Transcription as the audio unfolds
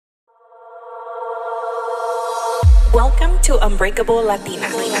Welcome to Unbreakable Latina.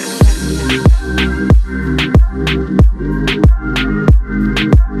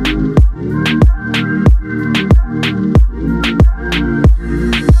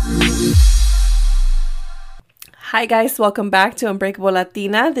 Hi guys, welcome back to Unbreakable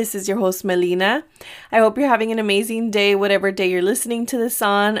Latina. This is your host Melina. I hope you're having an amazing day, whatever day you're listening to this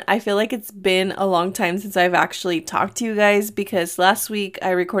on. I feel like it's been a long time since I've actually talked to you guys because last week I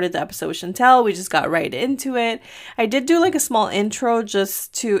recorded the episode with Chantall. We just got right into it. I did do like a small intro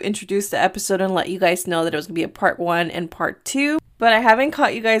just to introduce the episode and let you guys know that it was going to be a part 1 and part 2. But I haven't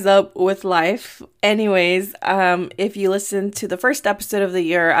caught you guys up with life. Anyways, if you listened to the first episode of the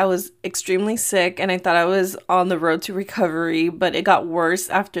year, I was extremely sick and I thought I was on the road to recovery, but it got worse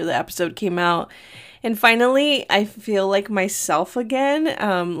after the episode came out. And finally, I feel like myself again.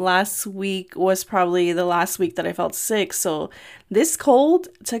 Last week was probably the last week that I felt sick. So this cold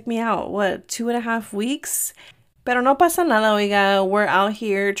took me out, 2.5 weeks? Pero no pasa nada, oiga. We're out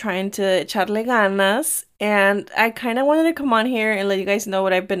here trying to echarle ganas. And I kind of wanted to come on here and let you guys know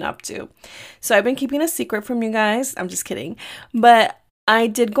what I've been up to. So I've been keeping a secret from you guys. I'm just kidding. But I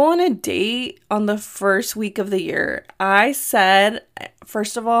did go on a date on the first week of the year. I said,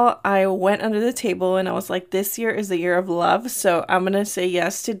 first of all, I went under the table and I was like, this year is the year of love. So I'm going to say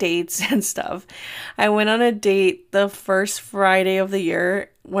yes to dates and stuff. I went on a date the first Friday of the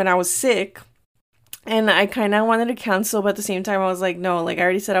year when I was sick. And I kind of wanted to cancel, but at the same time, I was like, no, like I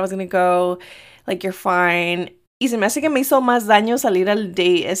already said I was going to go. Like, you're fine. Y se me hace que me hizo más daño salir al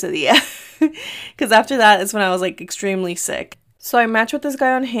date ese día. Because after that is when I was like extremely sick. So I matched with this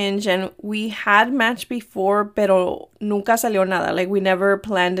guy on Hinge and we had matched before, pero nunca salió nada. Like, we never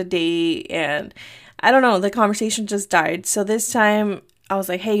planned a date and I don't know, the conversation just died. So this time I was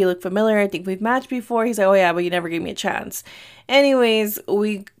like, hey, you look familiar. I think we've matched before. He's like, oh yeah, but you never gave me a chance. Anyways,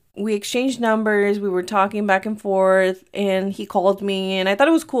 we exchanged numbers, we were talking back and forth, and he called me, and I thought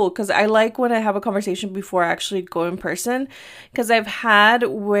it was cool, because I like when I have a conversation before I actually go in person, because I've had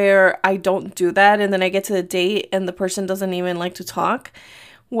where I don't do that, and then I get to the date, and the person doesn't even like to talk.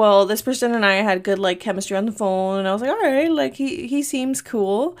 Well, this person and I had good, like, chemistry on the phone, and I was like, alright, like, he seems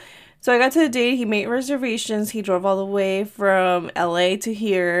cool. So I got to the date, he made reservations, he drove all the way from LA to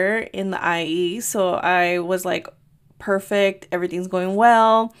here in the IE, so I was like, perfect, everything's going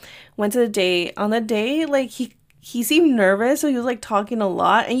well. Went to the date. On the day, like he seemed nervous, so he was like talking a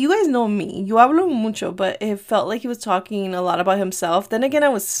lot. And you guys know me, yo hablo mucho, but it felt like he was talking a lot about himself. Then again, I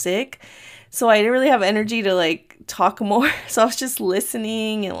was sick, so I didn't really have energy to like talk more. So I was just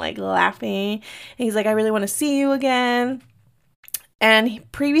listening and like laughing. And he's like, I really want to see you again.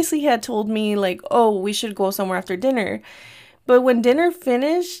 And previously he had told me like, oh, we should go somewhere after dinner. But when dinner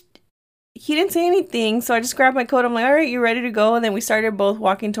finished, he didn't say anything, so I just grabbed my coat. I'm like, all right, you ready to go? And then we started both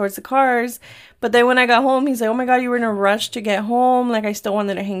walking towards the cars. But then when I got home, he's like, oh my God, you were in a rush to get home. Like, I still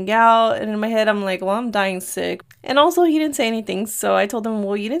wanted to hang out. And in my head, I'm like, well, I'm dying sick. And also, he didn't say anything. So I told him,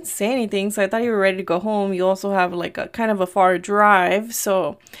 well, you didn't say anything. So I thought you were ready to go home. You also have like a kind of a far drive.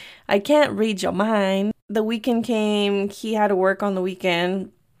 So I can't read your mind. The weekend came. He had to work on the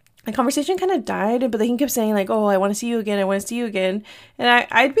weekend. The conversation kind of died, but then he kept saying like, oh, I want to see you again. I want to see you again. And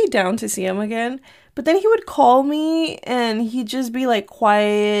I'd be down to see him again. But then he would call me and he'd just be like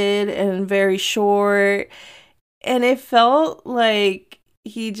quiet and very short. And it felt like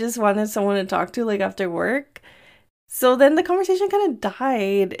he just wanted someone to talk to like after work. So then the conversation kind of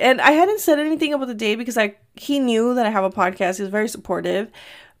died. And I hadn't said anything about the date because he knew that I have a podcast. He was very supportive.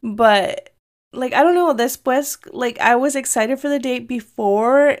 But like, I don't know, después, like, I was excited for the date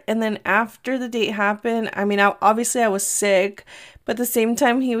before, and then after the date happened, I mean, obviously I was sick, but at the same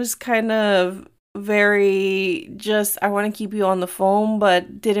time, he was kind of very just, I want to keep you on the phone,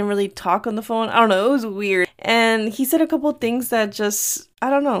 but didn't really talk on the phone. I don't know, it was weird. And he said a couple things that just, I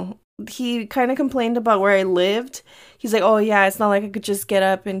don't know, he kind of complained about where I lived. He's like, oh yeah, it's not like I could just get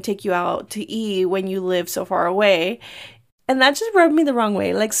up and take you out to eat when you live so far away. And that just rubbed me the wrong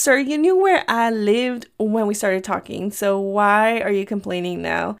way. Like, sir, you knew where I lived when we started talking. So why are you complaining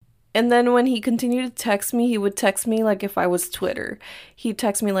now? And then when he continued to text me, he would text me like if I was Twitter. He'd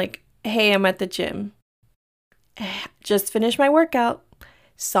text me like, hey, I'm at the gym. Just finished my workout.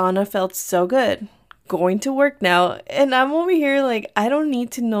 Sauna felt so good. Going to work now. And I'm over here like, I don't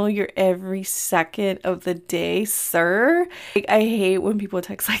need to know your every second of the day, sir. Like, I hate when people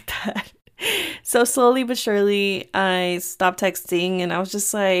text like that. So slowly but surely, I stopped texting and I was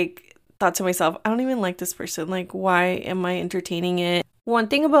just like, thought to myself, I don't even like this person. Like, why am I entertaining it? One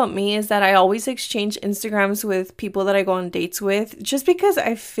thing about me is that I always exchange Instagrams with people that I go on dates with, just because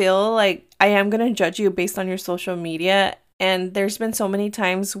I feel like I am going to judge you based on your social media. And there's been so many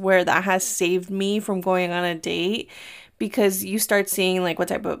times where that has saved me from going on a date, because you start seeing like what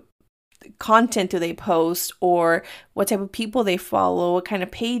type of content do they post, or what type of people they follow, what kind of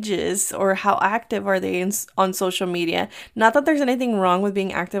pages, or how active are they on social media. Not that there's anything wrong with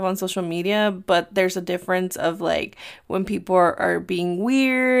being active on social media, but there's a difference of like when people are being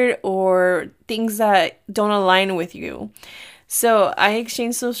weird or things that don't align with you. So I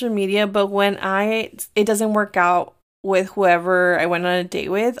exchange social media, but when it doesn't work out with whoever I went on a date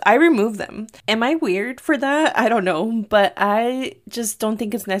with, I remove them. Am I weird for that? I don't know, but I just don't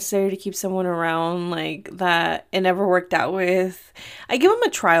think it's necessary to keep someone around like that it never worked out with. I give them a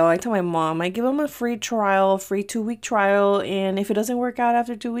trial. I tell my mom, I give them a free trial, free 2-week trial, and if it doesn't work out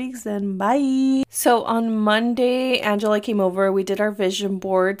after 2 weeks, then bye. So on Monday, Angela came over, we did our vision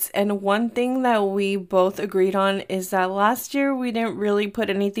boards, and one thing that we both agreed on is that last year we didn't really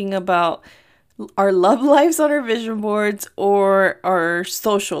put anything about our love lives on our vision boards or our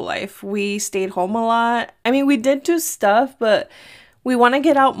social life. We stayed home a lot. I mean, we did do stuff, but we want to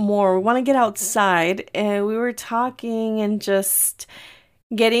get out more. We want to get outside. And we were talking and just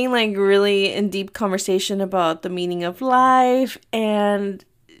getting like really in deep conversation about the meaning of life. And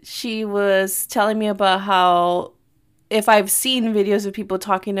she was telling me about how, if I've seen videos of people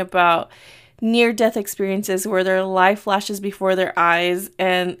talking about near-death experiences where their life flashes before their eyes,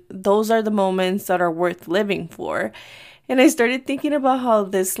 and those are the moments that are worth living for. And I started thinking about how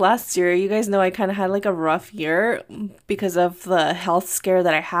this last year, you guys know I kind of had like a rough year because of the health scare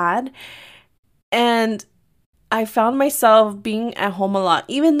that I had. And I found myself being at home a lot.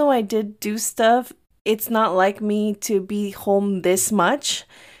 Even though I did do stuff, it's not like me to be home this much.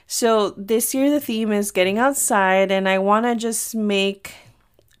 So this year the theme is getting outside, and I want to just make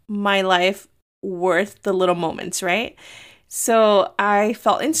my life worth the little moments, right? So I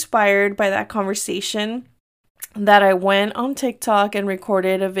felt inspired by that conversation that I went on TikTok and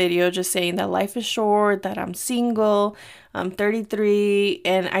recorded a video just saying that life is short, that I'm single, I'm 33,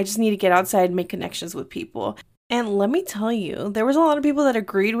 and I just need to get outside and make connections with people. And let me tell you, there was a lot of people that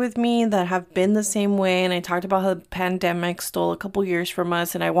agreed with me that have been the same way, and I talked about how the pandemic stole a couple years from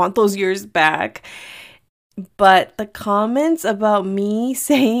us and I want those years back. But the comments about me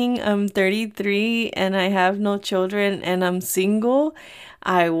saying I'm 33 and I have no children and I'm single,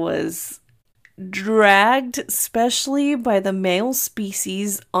 I was dragged, especially by the male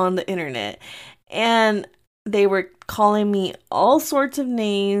species on the internet. And they were calling me all sorts of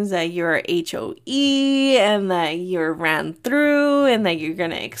names, that you're HOE and that you're ran through and that you're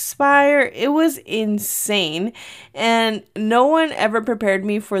gonna expire. It was insane. And no one ever prepared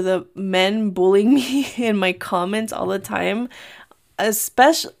me for the men bullying me in my comments all the time.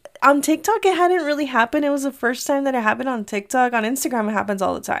 Especially on TikTok, it hadn't really happened. It was the first time that it happened on TikTok. On Instagram, it happens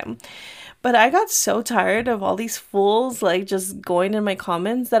all the time. But I got so tired of all these fools like just going in my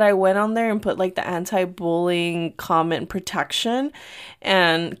comments that I went on there and put like the anti-bullying comment protection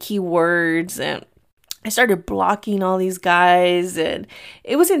and keywords, and I started blocking all these guys, and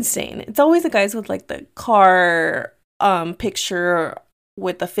it was insane. It's always the guys with like the car picture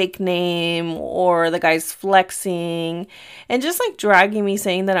with the fake name, or the guys flexing and just like dragging me,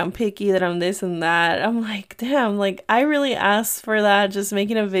 saying that I'm picky, that I'm this and that. I'm like, damn, like I really asked for that, just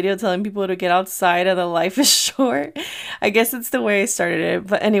making a video telling people to get outside and that life is short. I guess it's the way I started it.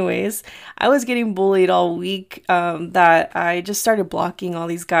 But anyways, I was getting bullied all week, that I just started blocking all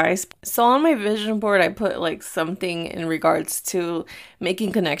these guys. So on my vision board, I put like something in regards to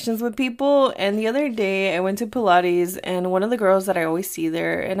making connections with people. And the other day I went to Pilates, and one of the girls that I always see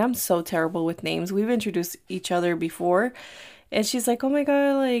there, and I'm so terrible with names, we've introduced each other before, and she's like, oh my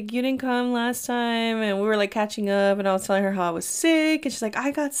god, like you didn't come last time, and we were like catching up, and I was telling her how I was sick, and she's like,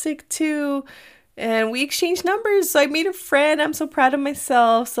 I got sick too, and we exchanged numbers. So I made a friend. I'm so proud of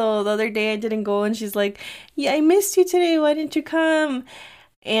myself. So the other day I didn't go, and she's like, yeah, I missed you today, why didn't you come?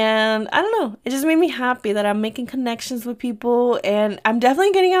 And I don't know, it just made me happy that I'm making connections with people, and I'm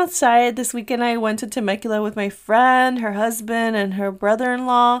definitely getting outside. This weekend I went to Temecula with my friend, her husband, and her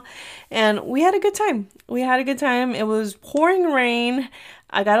brother-in-law, and we had a good time. It was pouring rain.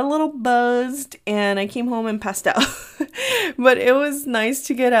 I got a little buzzed and I came home and passed out. But it was nice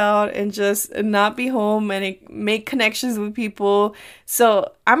to get out and just not be home and make connections with people.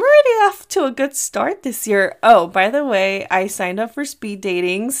 So I'm already off to a good start this year. Oh, by the way, I signed up for speed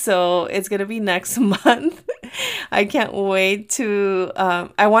dating, so it's going to be next month. I can't wait to,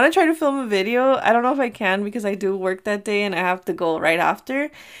 I want to try to film a video. I don't know if I can because I do work that day and I have to go right after.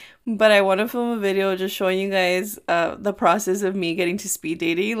 But I want to film a video just showing you guys the process of me getting to speed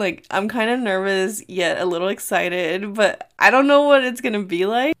dating. Like, I'm kind of nervous yet a little excited, but I don't know what it's gonna be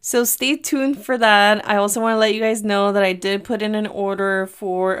like. So stay tuned for that. I also want to let you guys know that I did put in an order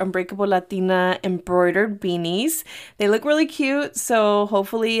for Unbreakable Latina embroidered beanies. They look really cute, so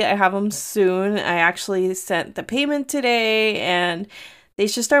hopefully I have them soon. I actually sent the payment today, and they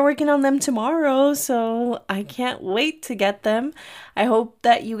should start working on them tomorrow, so I can't wait to get them. I hope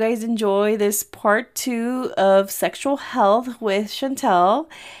that you guys enjoy this part 2 of sexual health with Chantall.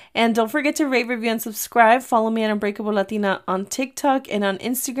 And don't forget to rate, review, and subscribe. Follow me at Unbreakable Latina on TikTok and on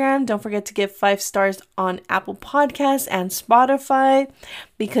Instagram. Don't forget to give 5 stars on Apple Podcasts and Spotify,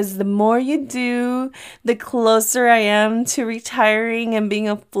 because the more you do, the closer I am to retiring and being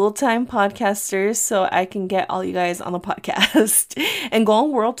a full-time podcaster, so I can get all you guys on the podcast and go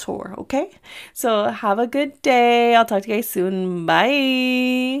on world tour, okay? So have a good day. I'll talk to you guys soon. Bye.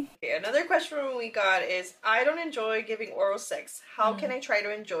 Okay, another question we got is, I don't enjoy giving oral sex. How can I try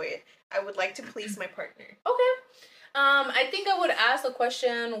to enjoy it? I would like to please my partner. Okay. I think I would ask the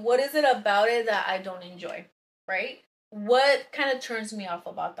question, what is it about it that I don't enjoy, right? What kind of turns me off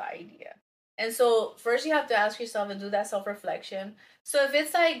about the idea? And so first you have to ask yourself and do that self-reflection. So if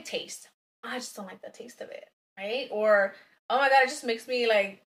it's like taste, I just don't like the taste of it, right? Or, oh my God, it just makes me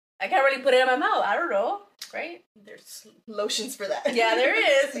like, I can't really put it in my mouth. I don't know, right? There's lotions for that. Yeah, there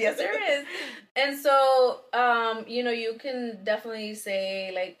is. Yes, there is. And so, you can definitely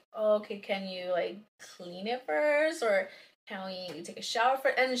say like, oh, okay, can you like clean it first, or can we take a shower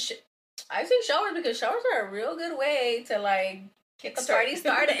first? And I say showers because showers are a real good way to like get the party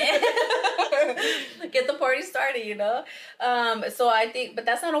started. Get the party started, So I think, but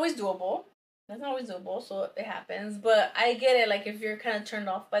that's not always doable. So it happens. But I get it. Like, if you're kind of turned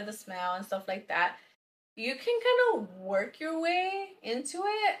off by the smell and stuff like that, you can kind of work your way into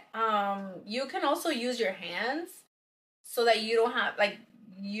it. You can also use your hands so that you don't have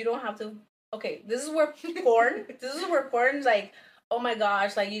to. Okay, this is where porn's like, oh my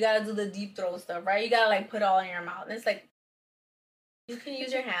gosh, like you gotta do the deep throat stuff, right? You gotta like put it all in your mouth. And it's like, you can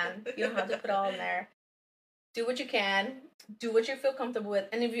use your hand. You don't have to put it all in there. Do what you can. Do what you feel comfortable with.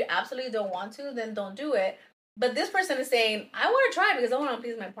 And if you absolutely don't want to, then don't do it. But this person is saying, I want to try because I want to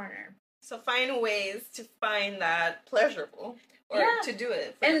please my partner. So find ways to find that pleasurable, or to do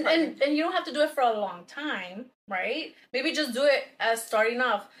it. And you don't have to do it for a long time, right? Maybe just do it as starting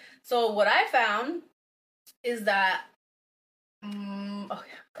off. So what I found is that, okay,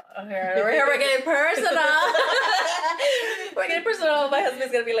 we're getting personal. We're getting personal. My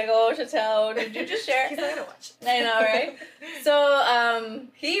husband's gonna be like, "Oh, Chantall, did you just share?" He's not gonna watch it. I know, right? So,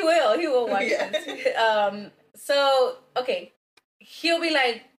 he will watch it. So okay, he'll be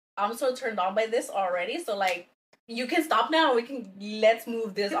like, "I'm so turned on by this already, so like, you can stop now. Let's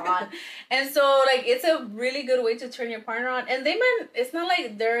move this on." And so, like, it's a really good way to turn your partner on. And it's not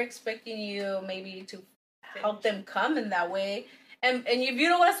like they're expecting you maybe to help them come in that way. And if you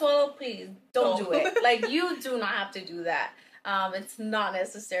don't want to swallow, please don't do it. Like, you do not have to do that. It's not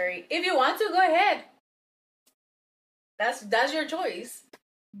necessary. If you want to, go ahead. That's your choice.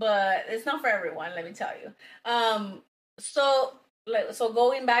 But it's not for everyone, let me tell you. So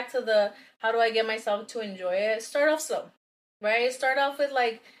going back to the how do I get myself to enjoy it? Start off slow, right? Start off with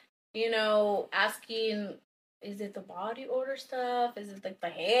like, asking, is it the body odor stuff? Is it like the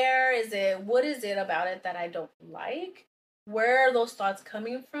hair? What is it about it that I don't like? Where are those thoughts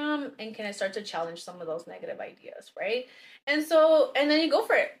coming from? And can I start to challenge some of those negative ideas, right? And then you go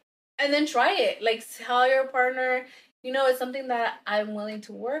for it. And then try it. Like, tell your partner, it's something that I'm willing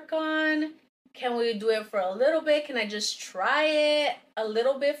to work on. Can we do it for a little bit? Can I just try it a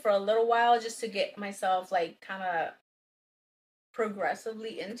little bit for a little while just to get myself, like, kind of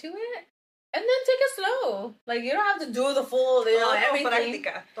progressively into it? And then take it slow. Like, you don't have to do the full, everything.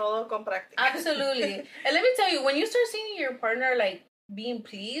 Todo con práctica. Absolutely. And let me tell you, when you start seeing your partner, like, being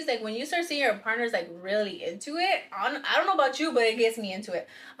pleased, like, when you start seeing your partner's, like, really into it, I don't know about you, but it gets me into it.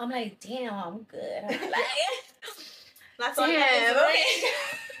 I'm like, damn, I'm good. I'm like, that's all right.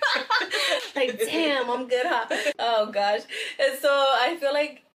 Like, damn, I'm good, huh? Oh, gosh. And so I feel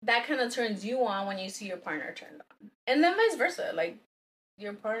like that kind of turns you on when you see your partner turned on. And then vice versa. Like,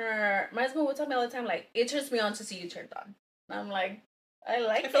 your partner, my husband would tell me all the time, like, it turns me on to see you turned on. And I'm like, I feel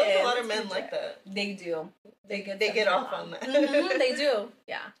like a lot of men like that. They do. They get off on that. Mm-hmm, they do.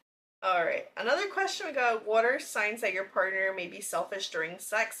 Yeah. All right. Another question we got: what are signs that your partner may be selfish during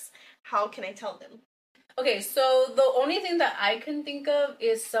sex? How can I tell them? Okay, so the only thing that I can think of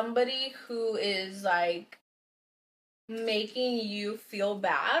is somebody who is like making you feel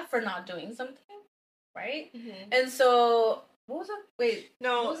bad for not doing something, right? Mm-hmm. And so What was that? Wait.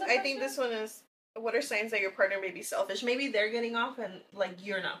 No, I think this one is, what are signs that your partner may be selfish? Maybe they're getting off and, like,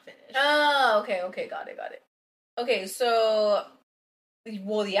 you're not finished. Oh, okay. Got it. Okay, so,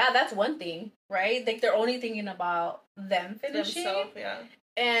 well, yeah, that's one thing, right? Like, they're only thinking about them finishing. Themselves, yeah.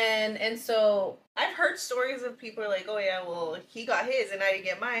 And so... I've heard stories of people like, oh, yeah, well, he got his and I didn't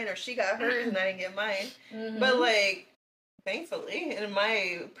get mine, or she got hers and I didn't get mine. Mm-hmm. But, like, thankfully, in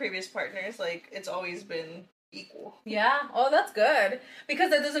my previous partners, like, it's always been equal. Yeah. Oh, that's good.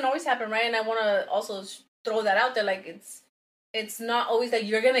 Because that doesn't always happen, right? And I want to also throw that out there. Like, it's not always that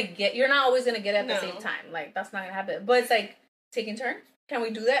you're not always going to get it at the same time. Like, that's not going to happen. But it's like, taking turns. Can we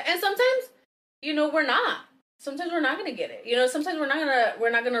do that? And sometimes, we're not. Sometimes we're not going to get it. Sometimes we're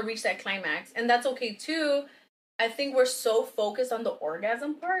not going to reach that climax. And that's okay too. I think we're so focused on the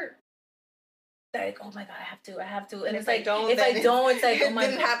orgasm part. Like, oh my God, I have to. And it's like, if I don't, it's like, oh my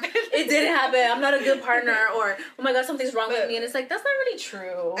God, it didn't happen. I'm not a good partner. Or, oh my God, something's wrong with me. And it's like, that's not really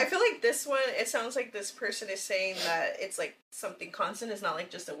true. I feel like this one, it sounds like this person is saying that it's like something constant. It's not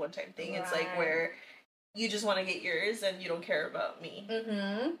like just a one-time thing. Right. It's like where you just want to get yours and you don't care about me.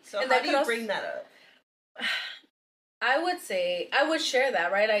 Mm-hmm. So and how do you bring that up? I would share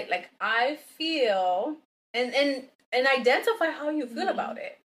that, right? I feel and identify how you feel about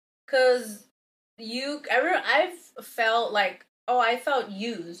it. Because I've felt like, I felt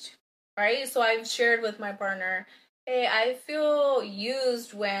used, right? So I've shared with my partner, hey, I feel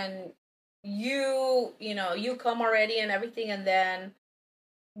used when you come already and everything, and then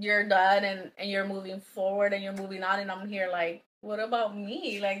you're done and you're moving forward and you're moving on, and I'm here like, what about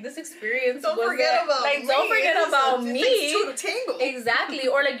me? Like, this experience don't forget about me. It takes two to tangle. Exactly.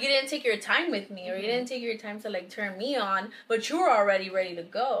 Or like, you didn't take your time with me, or you didn't take your time to like turn me on, but you were already ready to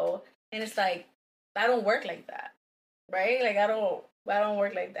go. And it's like, I don't work like that, right? Like, I don't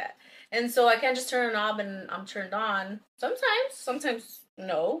work like that. And so I can't just turn it off and I'm turned on. Sometimes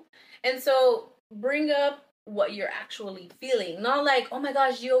no. And so bring up what you're actually feeling. Not like, oh my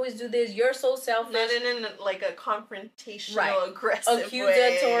gosh, you always do this, you're so selfish. Not in like a confrontational, aggressive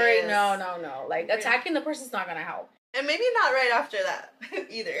accusatory way. No. Like, attacking the person's not gonna help. And maybe not right after that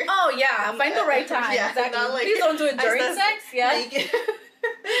either. Oh yeah, find the right time. Yeah, exactly. Like, please don't do it during sex. Yeah.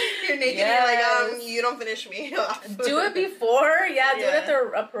 You're naked and you're like, you don't finish me off. Do it before. Yeah, do it at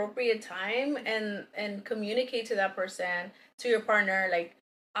the appropriate time, and communicate to that person, to your partner, like,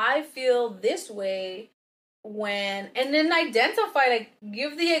 I feel this way when, and then identify, like,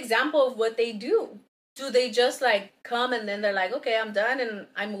 give the example of what they do. Do they just like come and then they're like, okay, I'm done, and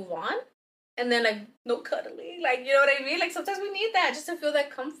I move on? And then, like, no cuddling, like, you know what I mean? Like, sometimes we need that just to feel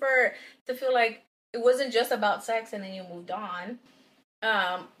that comfort, to feel like it wasn't just about sex and then you moved on.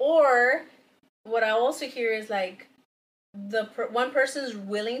 Or what I also hear is like, one person's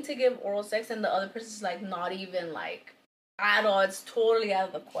willing to give oral sex and the other person's like not even like at all. It's totally out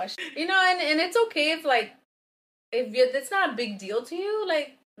of the question, and it's okay if like, if it's not a big deal to you,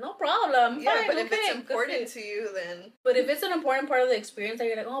 like, no problem. Yeah, fine, but if it's important to you, then. But if it's an important part of the experience that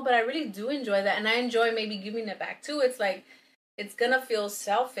you're like, oh, but I really do enjoy that, and I enjoy maybe giving it back too, it's like, it's gonna feel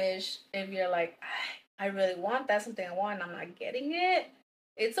selfish if you're like, I really want that, something I want, and I'm not getting it.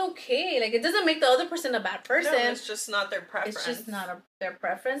 It's okay. Like, it doesn't make the other person a bad person. No, it's just not their preference. It's just not their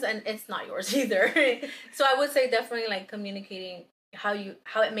preference, and it's not yours either. So I would say definitely like communicating how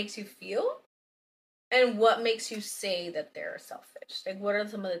it makes you feel. And what makes you say that they're selfish? Like, what are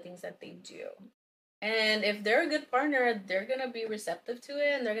some of the things that they do? And if they're a good partner, they're going to be receptive to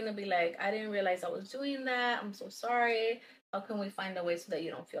it. And they're going to be like, I didn't realize I was doing that. I'm so sorry. How can we find a way so that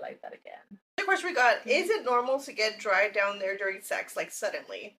you don't feel like that again? The question we got, is it normal to get dry down there during sex, like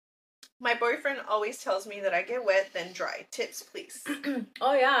suddenly? My boyfriend always tells me that I get wet, then dry. Tips, please.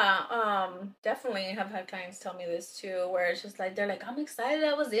 Oh, yeah. Definitely have had clients tell me this, too, where it's just like, they're like, I'm excited,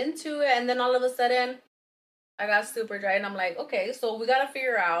 I was into it, and then all of a sudden, I got super dry, and I'm like, okay, so we got to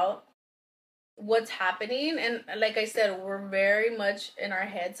figure out what's happening. And like I said, we're very much in our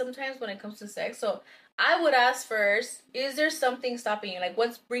head sometimes when it comes to sex. So I would ask first, is there something stopping you? Like,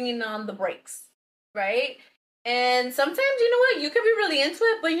 what's bringing on the brakes, right? And sometimes, you know what, you could be really into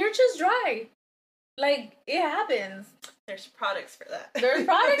it, but you're just dry. Like, it happens. There's products for that. There's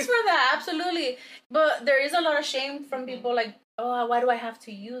products for that, absolutely. But there is a lot of shame from people like, oh, why do I have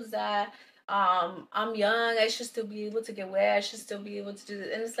to use that? I'm young, I should still be able to get wet, I should still be able to do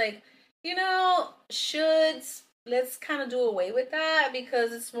this. And it's like, let's kind of do away with that,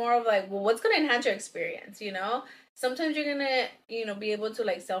 because it's more of like, well, what's going to enhance your experience, Sometimes you're going to, be able to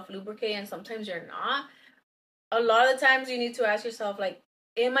like self-lubricate, and sometimes you're not. A lot of the times you need to ask yourself, like,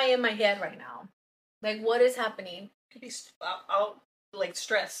 am I in my head right now? Like, what is happening? like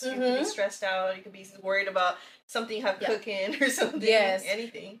stress. You could be stressed out. You could be worried about something you have cooking or something. Yes.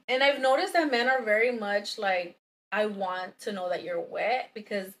 Anything. And I've noticed that men are very much like, I want to know that you're wet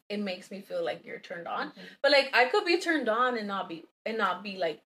because it makes me feel like you're turned on. But like I could be turned on and not be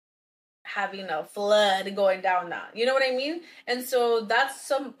like having a flood going down now. You know what I mean? And so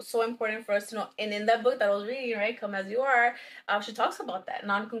that's so important for us to know. And in that book that I was reading, right, Come As You Are, she talks about that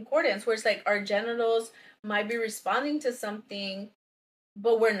non-concordance, where it's like our genitals might be responding to something,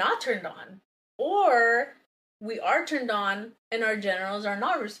 but we're not turned on. Or we are turned on and our genitals are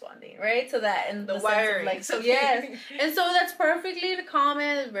not responding, right? To that, and the wiring, like, yes. And so that's perfectly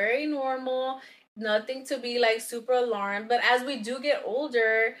common, very normal. Nothing to be like super alarmed. But as we do get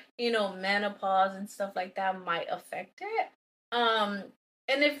older, you know, menopause and stuff like that might affect it. And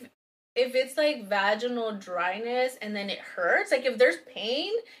if it's like vaginal dryness and then it hurts, like if there's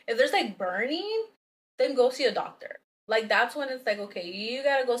pain, if there's like burning, then go see a doctor. Like that's when it's like, okay, you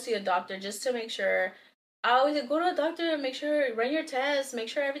gotta go see a doctor just to make sure. I always go to a doctor and make sure, run your tests, make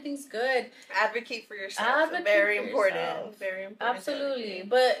sure everything's good. Advocate for yourself. Very important. Very important. Absolutely.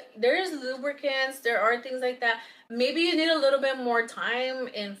 But there's lubricants, there are things like that. Maybe you need a little bit more time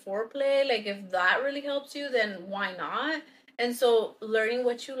in foreplay. Like if that really helps you, then why not? And so learning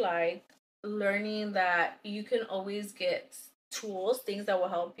what you like, learning that you can always get tools, things that will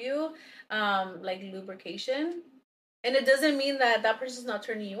help you, like lubrication. And it doesn't mean that that person's not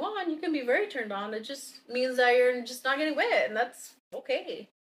turning you on. You can be very turned on. It just means that you're just not getting wet, and that's okay.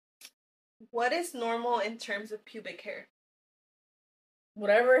 What is normal in terms of pubic hair?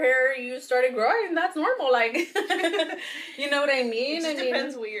 Whatever hair you started growing, that's normal. Like, you know what I mean? It just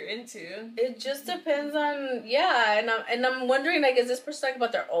depends what you're into. It just depends on, yeah. And I'm wondering, like, is this person talking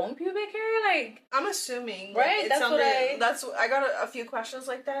about their own pubic hair? Like, I'm assuming, right? Like, I got a few questions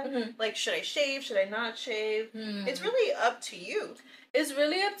like that. Like, should I shave? Should I not shave? It's really up to you. It's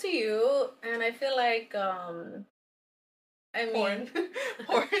really up to you, and I feel like, I mean,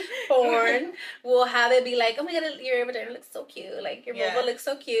 porn will have it be like, oh my god, your vagina looks so cute, like your vulva looks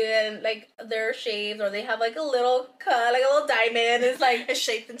so cute, and like they're shaved or they have like a little cut, like a little diamond. It's like it's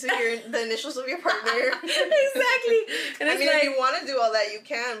shaped into the initials of your partner. Exactly. And I mean, like, if you want to do all that, you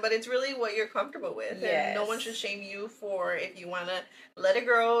can, but it's really what you're comfortable with. Yes. And no one should shame you for if you want to let it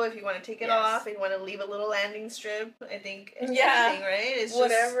grow, if you want to take it off, if you want to leave a little landing strip. I think anything, right? It's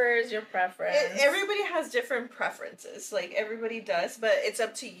whatever is your preference. Everybody has different preferences. Like everybody does, but it's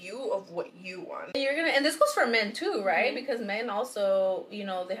up to you of what you want. And this goes for men too, right? Because men also, you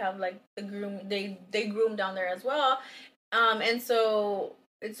know, they have like the groom, they groom down there as well. And so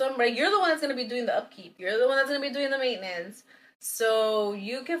it's like you're the one that's going to be doing the upkeep. You're the one that's going to be doing the maintenance. So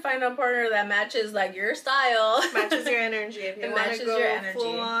you can find a partner that matches like your style, matches your energy. If you want to go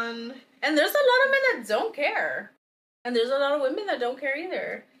full on. And there's a lot of men that don't care, and there's a lot of women that don't care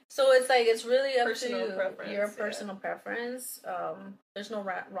either. So it's like it's really up to your personal preference. There's no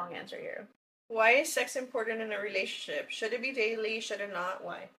wrong answer here. Why is sex important in a relationship? Should it be daily? Should it not?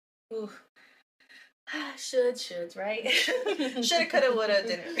 Why? Ooh. Should, right? Shoulda, coulda, woulda,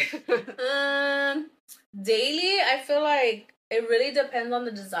 didn't. Daily, I feel like it really depends on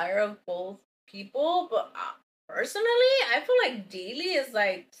the desire of both people. But personally, I feel like daily is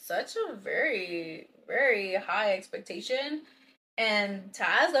like such a very, very high expectation and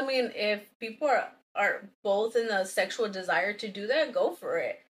task. I mean, if people are both in a sexual desire to do that, go for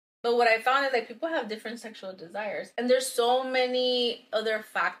it. But what I found is like people have different sexual desires, and there's so many other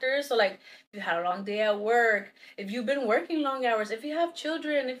factors. So like if you had a long day at work, if you've been working long hours, if you have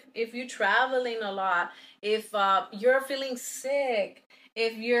children, if you're traveling a lot, if you're feeling sick,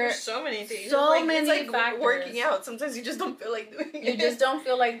 if you're there's so many things, it's like factors. Working out. Sometimes you just don't feel like doing it. You just don't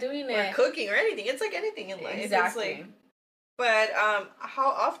feel like doing it. Or cooking or anything. It's like anything in life. Exactly. It's like, but how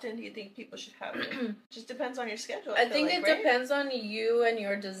often do you think people should have it? Just depends on your schedule. I think it depends on you and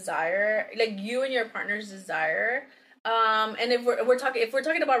your desire, like you and your partner's desire. And if we're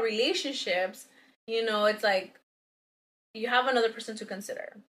talking about relationships, you know, it's like you have another person to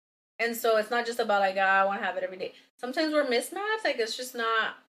consider, and so it's not just about like I want to have it every day. Sometimes we're mismatched. Like it's just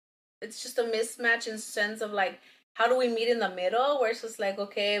a mismatch in the sense of like how do we meet in the middle, where it's just like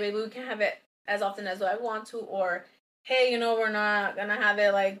okay, maybe we can have it as often as I want to, or hey, you know, we're not gonna have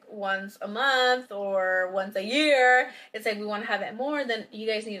it like once a month or once a year. It's like we want to have it more. Then you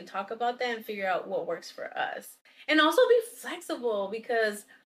guys need to talk about that and figure out what works for us. And also be flexible, because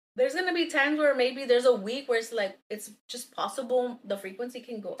there's gonna be times where maybe there's a week where it's like it's just possible the frequency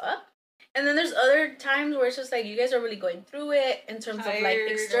can go up. And then there's other times where it's just like you guys are really going through it in terms of like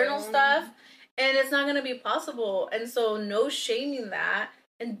external stuff, and it's not gonna be possible. And so no shaming that,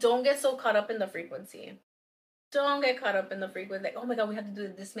 and don't get so caught up in the frequency. don't get caught up in the frequent, like, oh my god, we have to do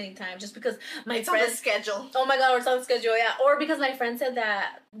it this many times just because my friend, on the schedule. Oh my god, it's on the schedule, yeah. Or because my friend said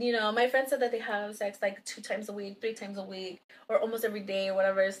that, my friend said that they have sex like 2 times a week, 3 times a week, or almost every day or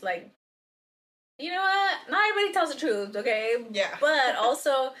whatever. It's like, you know what? Not everybody tells the truth, okay? Yeah. But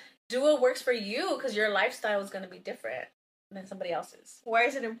also do what works for you, because your lifestyle is going to be different than somebody else's. Why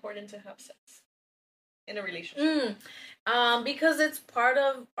is it important to have sex in a relationship? Because it's part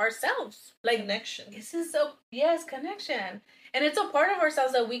of ourselves. Like, connection. Yes, connection. And it's a part of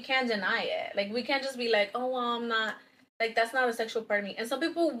ourselves that we can't deny it. Like, we can't just be like, oh, well, I'm not, like, that's not a sexual part of me. And some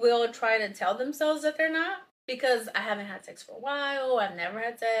people will try to tell themselves that they're not, because I haven't had sex for a while, I've never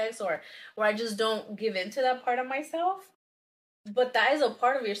had sex, or I just don't give into that part of myself. But that is a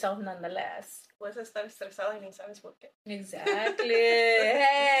part of yourself nonetheless. Puedes estar estresada y ni sabes por qué. Exactly.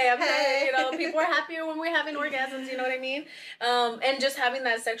 Hey, I'm telling you, people are happier when we're having orgasms, you know what I mean? And just having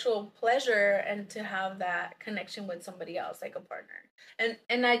that sexual pleasure and to have that connection with somebody else, like a partner.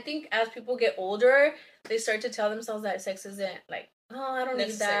 And I think as people get older, they start to tell themselves that sex isn't like, oh, I don't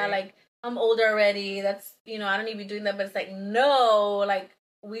need that. Like, I'm older already. That's, I don't need to be doing that. But it's like, no, like,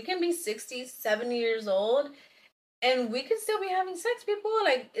 we can be 60, 70 years old and we can still be having sex, people.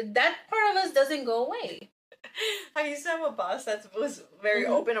 Like, that part of us doesn't go away. I used to have a boss that was very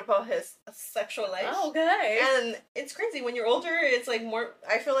open about his sexual life. Oh, okay. And it's crazy. When you're older, it's like more...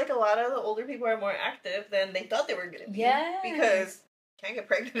 I feel like a lot of the older people are more active than they thought they were going to be. Yeah. Because can't get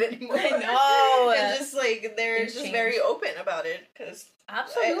pregnant anymore. I know. And just like, they're just very open about it. Because...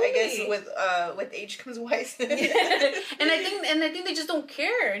 Absolutely. I guess with age comes wise. And I think they just don't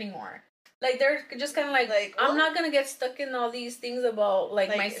care anymore. Like, they're just kind of like, I'm not gonna get stuck in all these things about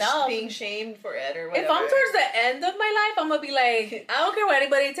like myself being shamed for it or whatever. If I'm towards the end of my life, I'm gonna be like, I don't care what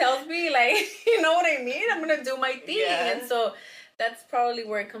anybody tells me. Like, you know what I mean? I'm gonna do my thing. Yeah. And so that's probably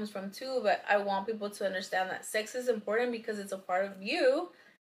where it comes from too. But I want people to understand that sex is important because it's a part of you.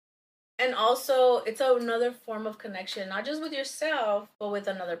 And also, it's another form of connection, not just with yourself, but with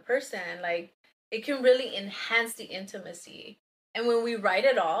another person. Like, it can really enhance the intimacy. And when we write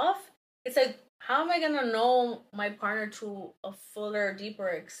it off, it's like, how am I going to know my partner to a fuller, deeper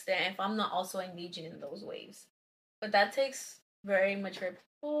extent if I'm not also engaging in those ways? But that takes very mature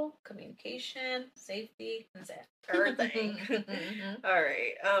people, communication, safety, consent. Everything. All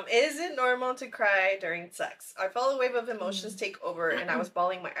right. Is it normal to cry during sex? I felt a wave of emotions take over and I was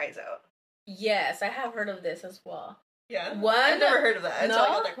bawling my eyes out. Yes, I have heard of this as well. Yeah, I've never heard of that until I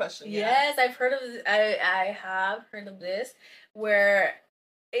got that question. Yeah. Yes, I've heard of. I have heard of this where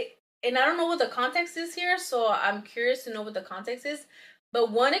it, and I don't know what the context is here, so I'm curious to know what the context is.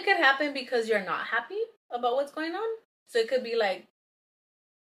 But one, it could happen because you're not happy about what's going on, so it could be like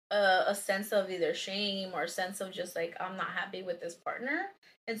a sense of either shame or a sense of just like, I'm not happy with this partner,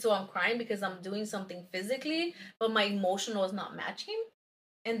 and so I'm crying because I'm doing something physically, but my emotional is not matching,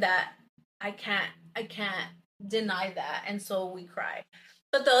 and that I can't deny that, and so we cry.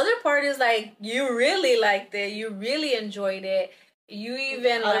 But the other part is like, you really liked it, you really enjoyed it, you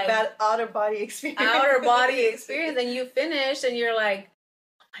even outer body experience, and you finished, and you're like,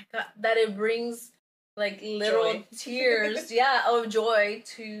 oh my god, that it brings like little tears, of joy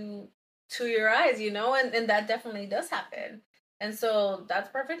to your eyes, and that definitely does happen, and so that's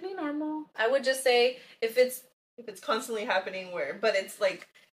perfectly normal. I would just say if it's constantly happening, but it's like,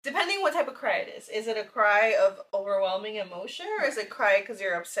 depending what type of cry it is. Is it a cry of overwhelming emotion, or is it cry because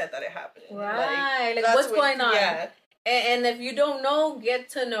you're upset that it happened? Right. Like what's going on? Yeah. And if you don't know, get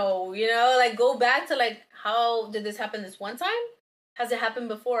to know. Like, go back to like, how did this happen this one time? Has it happened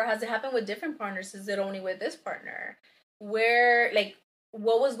before? Has it happened with different partners? Is it only with this partner? Where, like,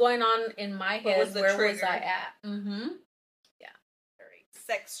 what was going on in my head? Where was I at? Mm-hmm.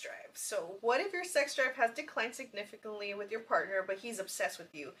 Sex drive. So what if your sex drive has declined significantly with your partner, but he's obsessed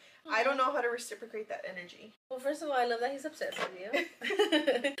with you? Mm-hmm. I don't know how to reciprocate that energy. Well, first of all, I love that he's obsessed with you.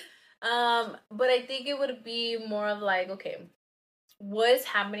 But I think it would be more of like, okay, what is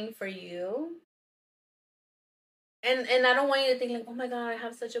happening for you? And I don't want you to think like, oh my god, I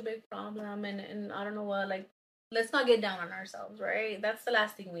have such a big problem, and I don't know what, like, let's not get down on ourselves, right? That's the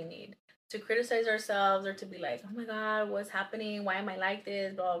last thing we need. To criticize ourselves or to be like, oh my god, what's happening? Why am I like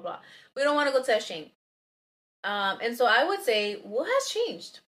this? Blah, blah, blah. We don't want to go to that shame. And so I would say, what has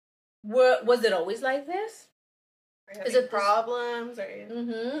changed? Was it always like this? Is it problems?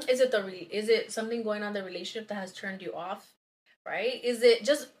 Is it something going on in the relationship that has turned you off? Right? Is it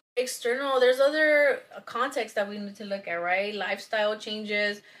just external? There's other contexts that we need to look at, right? Lifestyle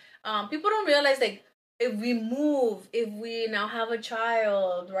changes. People don't realize, like, if we move, if we now have a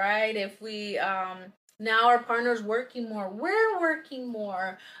child, right? If we, now our partner's working more, we're working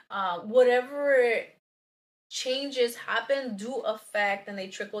more, whatever changes happen do affect and they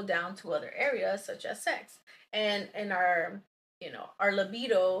trickle down to other areas such as sex and our, you know, our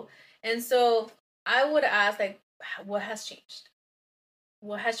libido. And so I would ask, like, what has changed?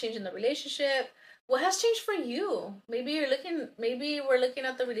 What has changed in the relationship? What has changed for you? Maybe we're looking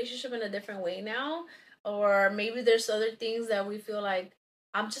at the relationship in a different way now, or maybe there's other things that we feel like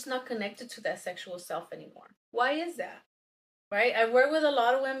I'm just not connected to that sexual self anymore. Why is that? Right? I work with a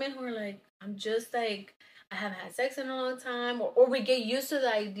lot of women who are like, I'm just like, I haven't had sex in a long time, or we get used to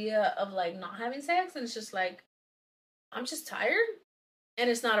the idea of like not having sex, and it's just like, I'm just tired, and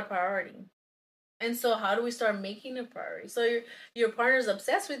it's not a priority. And so how do we start making a priority? So your partner's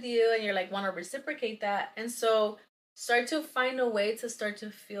obsessed with you and you're like want to reciprocate that. And so start to find a way to start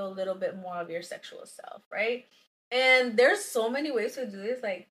to feel a little bit more of your sexual self, right? And there's so many ways to do this.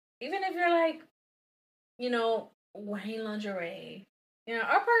 Like, even if you're like, you know, wearing lingerie. You know,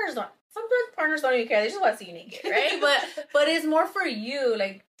 our partners don't, sometimes partners don't even care. They just want to see you naked, right? but it's more for you,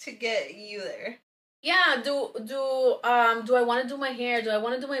 like, to get you there. Yeah, do I want to do my hair? Do I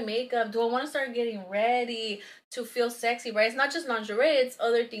want to do my makeup? Do I want to start getting ready to feel sexy, right? It's not just lingerie, it's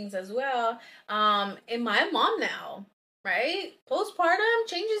other things as well. And my mom now, right? Postpartum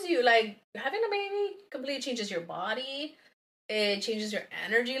changes you. Like, having a baby completely changes your body. It changes your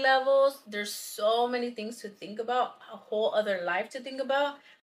energy levels. There's so many things to think about, a whole other life to think about,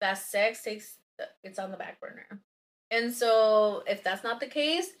 that sex it's on the back burner. And so if that's not the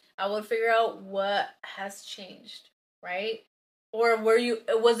case, I would figure out what has changed, right? Or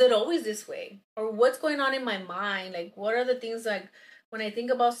was it always this way? Or what's going on in my mind? Like, what are the things, like, when I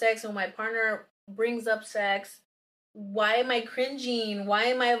think about sex, when my partner brings up sex, why am I cringing? Why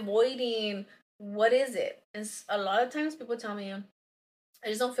am I avoiding? What is it? And a lot of times people tell me, I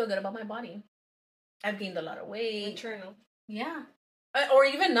just don't feel good about my body. I've gained a lot of weight. Internal. Yeah. Or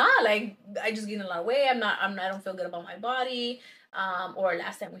even not, like, I just gained a lot of weight. I don't feel good about my body. Or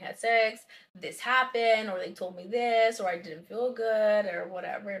last time we had sex, this happened, or they told me this, or I didn't feel good, or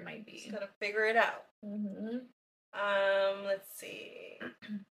whatever it might be. Just gotta figure it out. Mm-hmm. Let's see.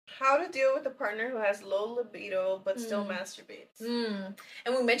 How to deal with a partner who has low libido but still masturbates.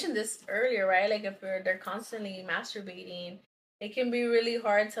 And we mentioned this earlier, right? Like, if they're constantly masturbating, it can be really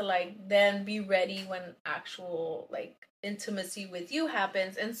hard to, like, then be ready when actual, like, intimacy with you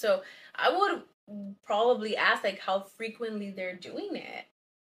happens. And so I would probably ask, like, how frequently they're doing it.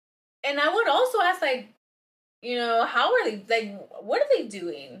 And I would also ask, like, you know, how are they, like, what are they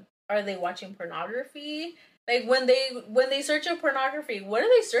doing? Are they watching pornography? Like, when they search up pornography, what are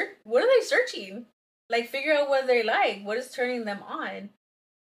they searching? Like, figure out what they like, what is turning them on.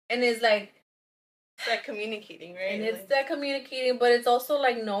 And it's like, it's that communicating, right? And it's that communicating, but it's also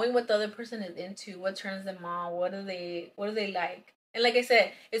like knowing what the other person is into, what turns them on, what do they like. And like I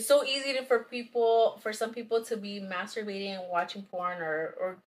said, it's so easy for some people to be masturbating and watching porn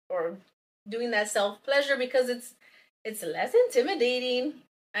or doing that self pleasure because it's less intimidating.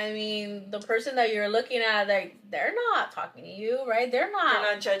 I mean, the person that you're looking at, like, they're not talking to you, right? They're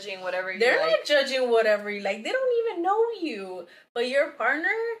not judging whatever you like. They're not judging whatever you like. They don't even know you. But your partner,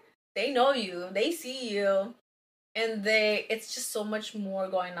 they know you. They see you. And it's just so much more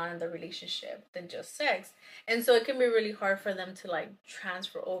going on in the relationship than just sex. And so it can be really hard for them to, like,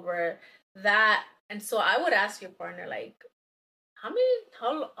 transfer over that. And so I would ask your partner, like,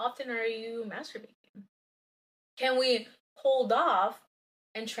 how often are you masturbating? Can we hold off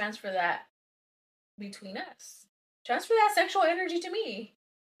and transfer that between us? Transfer that sexual energy to me.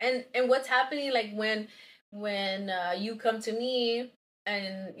 And what's happening, like, when you come to me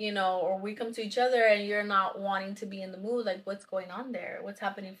and, you know, or we come to each other and you're not wanting to be in the mood, like, what's going on there? What's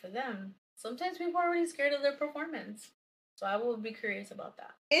happening for them? Sometimes people are really scared of their performance. So I will be curious about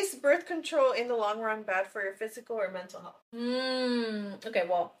that. Is birth control in the long run bad for your physical or mental health? Okay,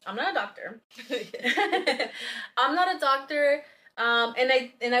 well, I'm not a doctor. I'm not a doctor.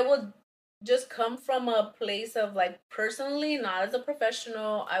 And I will just come from a place of, like, personally, not as a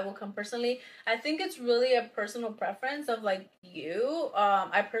professional. I will come personally. I think it's really a personal preference of, like, you.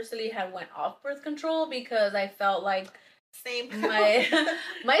 I personally had went off birth control because I felt like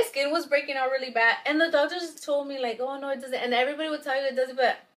my skin was breaking out really bad, and the doctors told me, like, oh no, it doesn't, and everybody would tell you it doesn't,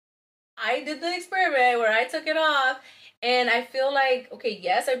 but I did the experiment where I took it off, and I feel like, okay,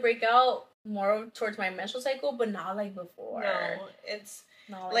 yes, I break out more towards my menstrual cycle, but not like before. No, it's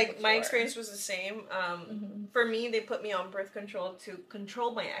not like my experience was the same. For me, they put me on birth control to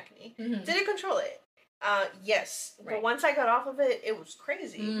control my acne. Did it control it? Yes, right. But once I got off of it, it was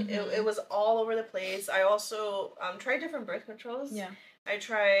crazy. It was all over the place. I also tried different birth controls. Yeah. I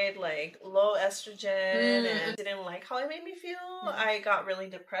tried like low estrogen and didn't like how it made me feel. I got really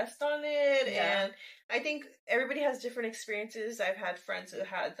depressed on it. And I think everybody has different experiences. I've had friends who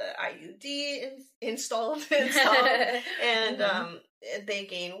had the IUD installed and they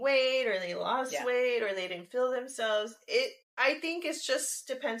gained weight or they lost weight or they didn't feel themselves. I think it just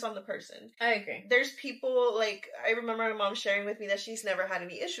depends on the person. I agree. There's people, like, I remember my mom sharing with me that she's never had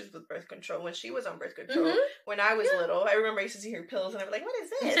any issues with birth control when she was on birth control. When I was little, I remember I used to see her pills and I was like, what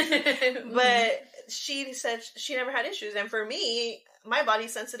is this? But she said she never had issues. And for me, my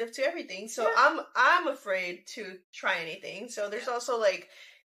body's sensitive to everything. So I'm afraid to try anything. So there's also, like,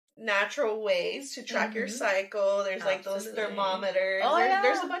 natural ways to track your cycle. There's like those thermometers.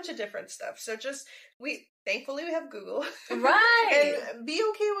 There's a bunch of different stuff. So thankfully we have Google. Right. And be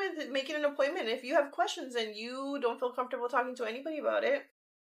okay with making an appointment. If you have questions and you don't feel comfortable talking to anybody about it,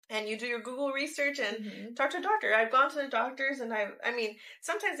 and you do your Google research and talk to a doctor. I've gone to the doctors and I mean,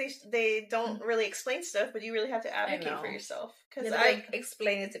 sometimes they don't really explain stuff, but you really have to advocate for yourself. Because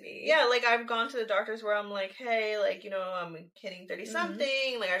explain it to me. Yeah, like I've gone to the doctors where I'm like, hey, like, you know, I'm hitting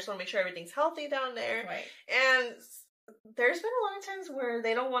 30-something. Like, I just want to make sure everything's healthy down there. Right. And there's been a lot of times where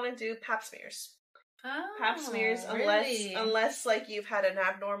they don't want to do pap smears. Pap smears unless like you've had an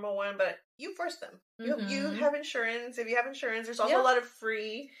abnormal one, but you force them. You have insurance. If you have insurance, there's also a lot of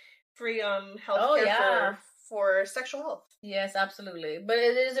free health care for sexual health. Yes, absolutely. But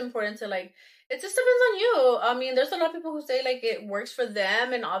it is important to, like, it just depends on you. I mean, there's a lot of people who say, like, it works for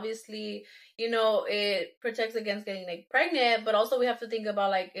them, and obviously, you know, it protects against getting, like, pregnant, but also we have to think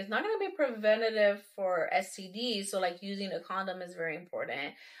about, like, it's not going to be preventative for STDs, so, like, using a condom is very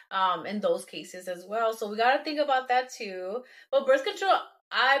important in those cases as well. So we got to think about that too. But birth control,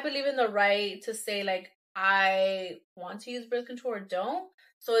 I believe in the right to say, like, I want to use birth control or don't.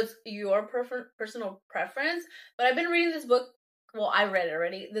 So it's your personal preference. But I've been reading this book. Well, I read it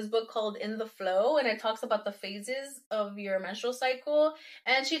already. This book called In the Flow, and it talks about the phases of your menstrual cycle.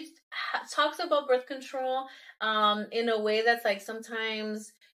 And she talks about birth control in a way that's like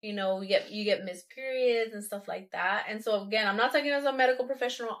sometimes, you know, you get missed periods and stuff like that. And so again, I'm not talking as a medical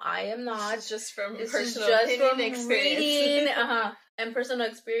professional. I am not. It's just from personal experience. Reading, and personal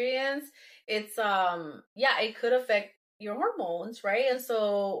experience. It's it could affect your hormones, right? And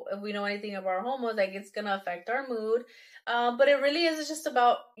so if we know anything about our hormones, like, it's gonna affect our mood. But it really is just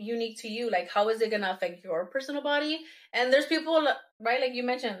about unique to you. Like, how is it gonna affect your personal body? And there's people, right, like you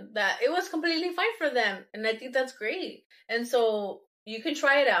mentioned, that it was completely fine for them. And I think that's great. And so you can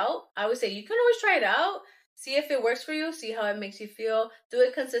try it out. I would say you can always try it out. See if it works for you. See how it makes you feel. Do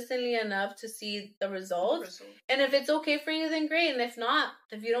it consistently enough to see the results. And if it's okay for you, then great. And if not,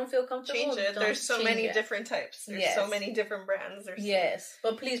 if you don't feel comfortable, change it. There's so many different types. There's so many different brands.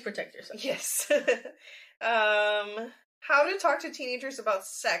 But please protect yourself. Yes. How to talk to teenagers about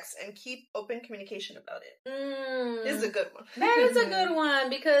sex and keep open communication about it. This is a good one. That is a good one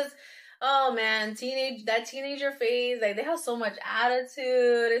because, oh man, teenager phase, like, they have so much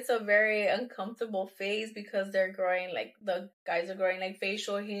attitude. It's a very uncomfortable phase because they're growing, like, the guys are growing, like,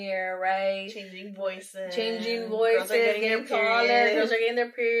 facial hair, right? Changing voices. Girls are getting taller. Girls are getting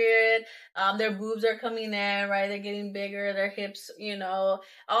their period. Their boobs are coming in, right? They're getting bigger. Their hips, you know,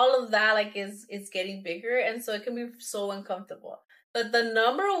 all of that, like, is getting bigger. And so it can be so uncomfortable. But the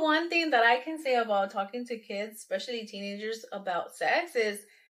number one thing that I can say about talking to kids, especially teenagers, about sex is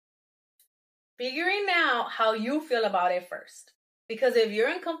figuring out how you feel about it first. Because if you're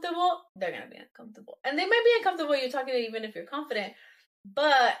uncomfortable, they're going to be uncomfortable. And they might be uncomfortable you're talking to, even if you're confident.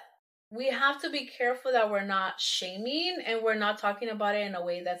 But we have to be careful that we're not shaming and we're not talking about it in a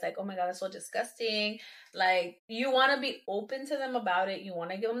way that's like, oh my God, that's so disgusting. Like, you want to be open to them about it. You want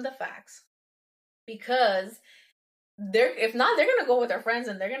to give them the facts. Because if not, they're going to go with their friends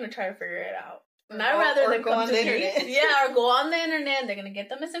and they're going to try to figure it out. And I'd rather them go on the internet. Yeah, or go on the internet. They're going to get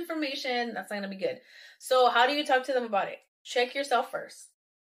the misinformation. That's not going to be good. So how do you talk to them about it? Check yourself first.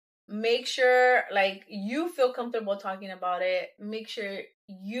 Make sure, like, you feel comfortable talking about it. Make sure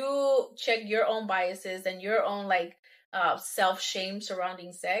you check your own biases and your own, like, self-shame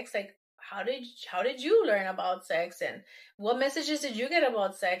surrounding sex. Like, how did you learn about sex, and what messages did you get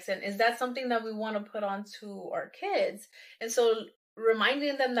about sex, and is that something that we want to put onto our kids? And so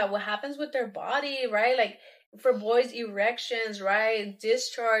reminding them that what happens with their body, right? Like, for boys, erections, right?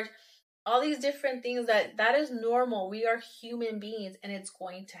 Discharge, all these different things, that is normal. We are human beings and it's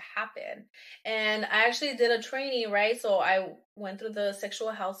going to happen. And I actually did a training, right? So I went through the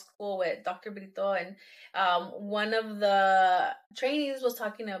sexual health school with Dr. Brito, and one of the trainings was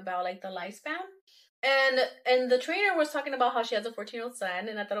talking about, like, the lifespan. And the trainer was talking about how she has a 14-year-old son,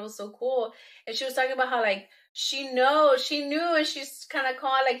 and I thought it was so cool. And she was talking about how, like, she knew, and she's kind of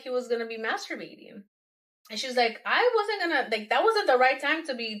caught like he was going to be masturbating. And she's like, I wasn't going to, like, that wasn't the right time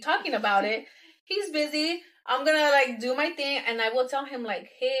to be talking about it. He's busy. I'm going to, like, do my thing. And I will tell him, like,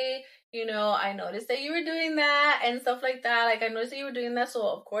 hey, you know, I noticed that you were doing that and stuff like that. Like, I noticed that you were doing that. So,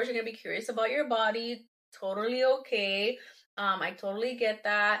 of course, you're going to be curious about your body. Totally okay. I totally get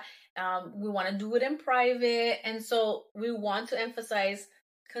that. We want to do it in private. And so we want to emphasize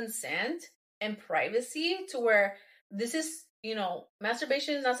consent and privacy to where this is, you know,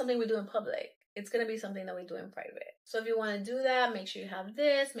 masturbation is not something we do in public. It's going to be something that we do in private. So if you want to do that, make sure you have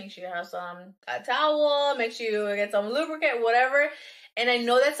this, make sure you have a towel, make sure you get some lubricant, whatever. And I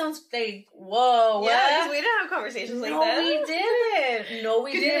know that sounds like, whoa, yeah, because we didn't have conversations like that. No, we didn't. No,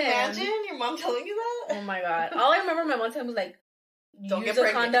 we didn't. Can you imagine your mom telling you that? Oh my God. All I remember my mom telling me was like, don't use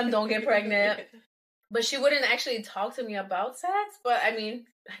a condom, don't get pregnant. But she wouldn't actually talk to me about sex. But I mean,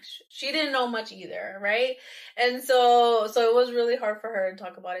 she didn't know much either, right? And so it was really hard for her to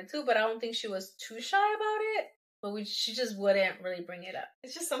talk about it too. But I don't think she was too shy about it. But she just wouldn't really bring it up.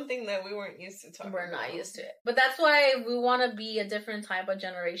 It's just something that we weren't used to talking about. We're not used to it. But that's why we want to be a different type of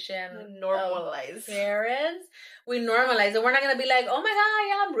generation. Normalize. Parents. We normalize it. We're not going to be like, oh my God,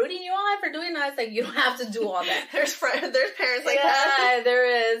 yeah, I'm rooting you on for doing that. It's like, you don't have to do all that. There's parents like that. Yeah,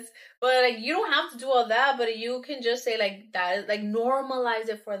 there is. But like, you don't have to do all that, but you can just say like that, like normalize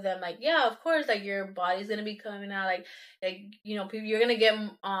it for them. Like, yeah, of course, like your body's going to be coming out. Like, you know, you're going to get,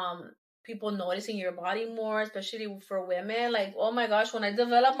 people noticing your body more, especially for women. Like, oh my gosh, when I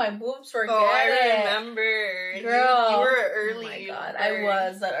developed my boobs, forget it. I remember. Girl. You were an early. Oh my God, I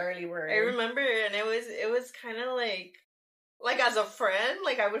was an early bird. I remember, and it was kind of like as a friend,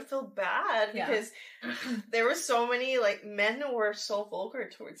 like I would feel bad because there were so many like men who were so vulgar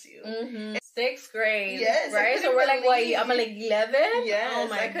towards you. Mm-hmm. 6th grade, yes, right? So we're like, what? I'm like 11. Yes, oh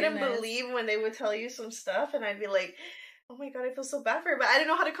my I couldn't believe when they would tell you some stuff, and I'd be like, oh my God, I feel so bad for her, but I didn't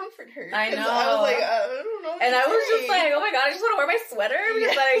know how to comfort her. I know. I was like, I don't know. And I was just like, oh my God, I just want to wear my sweater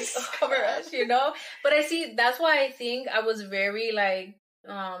because like, cover us, you know? But I see, that's why I think I was very like,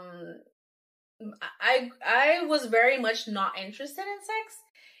 I was very much not interested in sex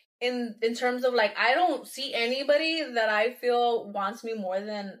in terms of like, I don't see anybody that I feel wants me more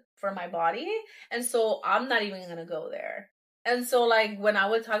than for my body. And so I'm not even going to go there. And so like when I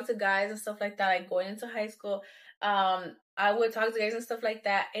would talk to guys and stuff like that, like going into high school, I would talk to guys and stuff like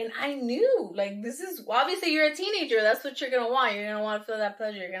that. And I knew like, this is obviously you're a teenager. That's what you're going to want. You're going to want to feel that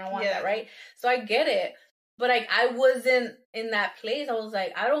pleasure. You're going to want that. Right. So I get it. But like, I wasn't in that place. I was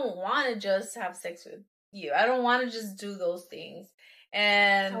like, I don't want to just have sex with you. I don't want to just do those things.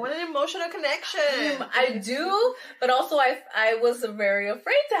 And I want an emotional connection. I do, but also I was very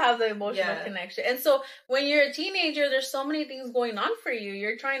afraid to have the emotional connection. And so when you're a teenager, there's so many things going on for you.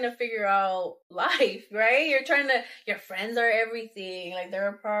 You're trying to figure out life, right? Your friends are everything, like they're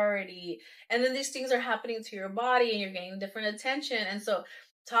a priority. And then these things are happening to your body and you're getting different attention. And so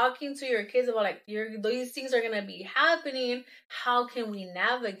talking to your kids about like these things are going to be happening. How can we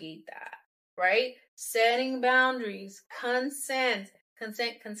navigate that? Right? Setting boundaries, consent.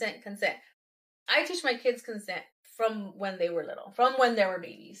 I teach my kids consent from when they were little, from when they were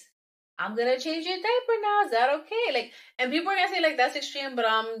babies. I'm gonna change your diaper now. Is that okay? Like, and people are gonna say like that's extreme, but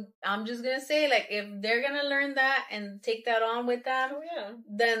I'm just gonna say like if they're gonna learn that and take that on with them,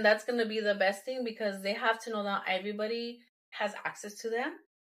 then that's gonna be the best thing because they have to know that everybody has access to them,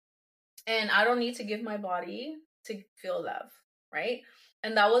 and I don't need to give my body to feel love, right?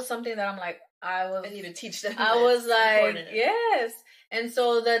 And that was something that I'm like, I need to teach them. I was like, yes. And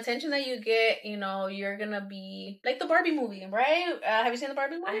so the attention that you get, you know, you're going to be like the Barbie movie, right? Have you seen the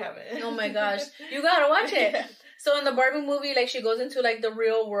Barbie movie? I haven't. Oh my gosh. You got to watch it. Yeah. So in the Barbie movie, like she goes into like the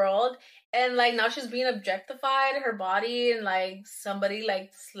real world and like now she's being objectified, her body, and like somebody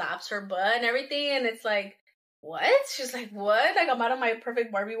like slaps her butt and everything. And it's like, what? She's like, what? Like I'm out of my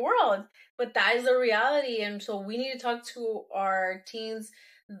perfect Barbie world. But that is the reality. And so we need to talk to our teens,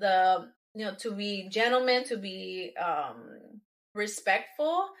 to be gentlemen, to be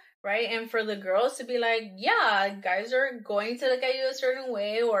respectful, right? And for the girls to be like, yeah, guys are going to look at you a certain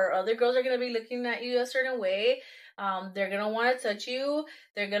way, or other girls are going to be looking at you a certain way. They're going to want to touch you.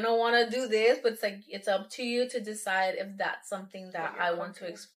 They're going to want to do this, but it's like, it's up to you to decide if that's something that I want to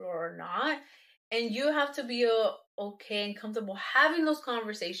explore or not. And you have to be okay and comfortable having those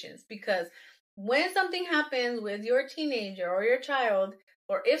conversations, because when something happens with your teenager or your child,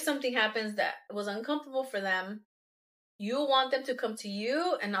 or if something happens that was uncomfortable for them, you want them to come to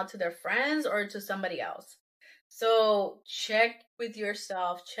you and not to their friends or to somebody else. So check with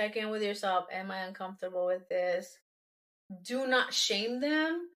yourself, check in with yourself. Am I uncomfortable with this? Do not shame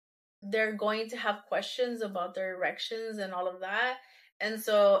them. they're going to have questions about their erections and all of that. And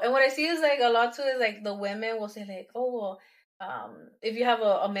so, and what I see is like a lot too is like the women will say like, oh, well, if you have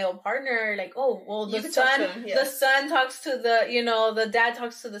a male partner, like, oh, well, the son talks to the, you know, the dad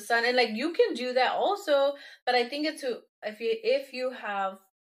talks to the son, and like you can do that also. But I think if you have,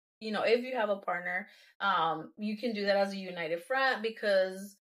 you know, if you have a partner, you can do that as a united front,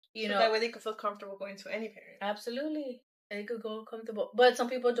 because you know that way they could feel comfortable going to any parent. Absolutely. They could go comfortable. But some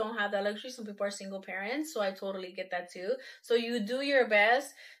people don't have that luxury. Some people are single parents. So I totally get that too. So you do your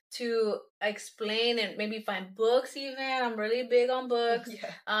best to explain and maybe find books even. I'm really big on books.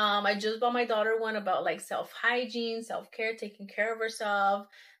 Yeah. I just bought my daughter one about like self-hygiene, self-care, taking care of herself,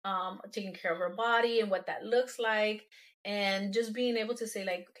 taking care of her body and what that looks like. And just being able to say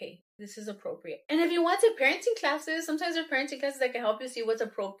like, okay, this is appropriate. And if you want to parenting classes, sometimes there are parenting classes that can help you see what's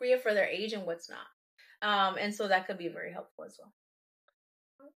appropriate for their age and what's not. And so that could be very helpful as well.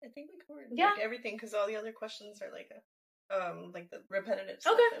 I think we covered like everything, because all the other questions are like the repetitive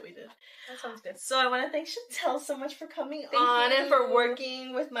stuff that we did. That sounds good. So I want to thank Chantall so much for coming on and for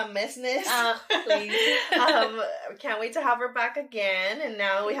working with my messness. Please. Can't wait to have her back again. And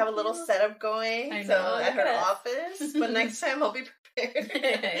now we have a little setup going at her office. But next time I'll be prepared.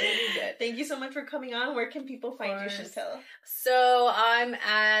 Thank you so much for coming on. Where can people find you, Chantall? So I'm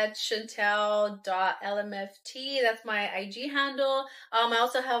at Chantall.LMFT. That's my IG handle. I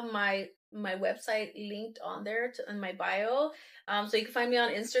also have my website linked on there in my bio. So you can find me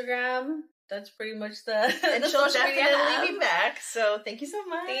on Instagram. That's pretty much and she'll definitely be back. So thank you so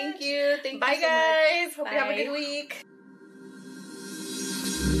much. Thank you. Bye, you guys. So Hope you have a good week.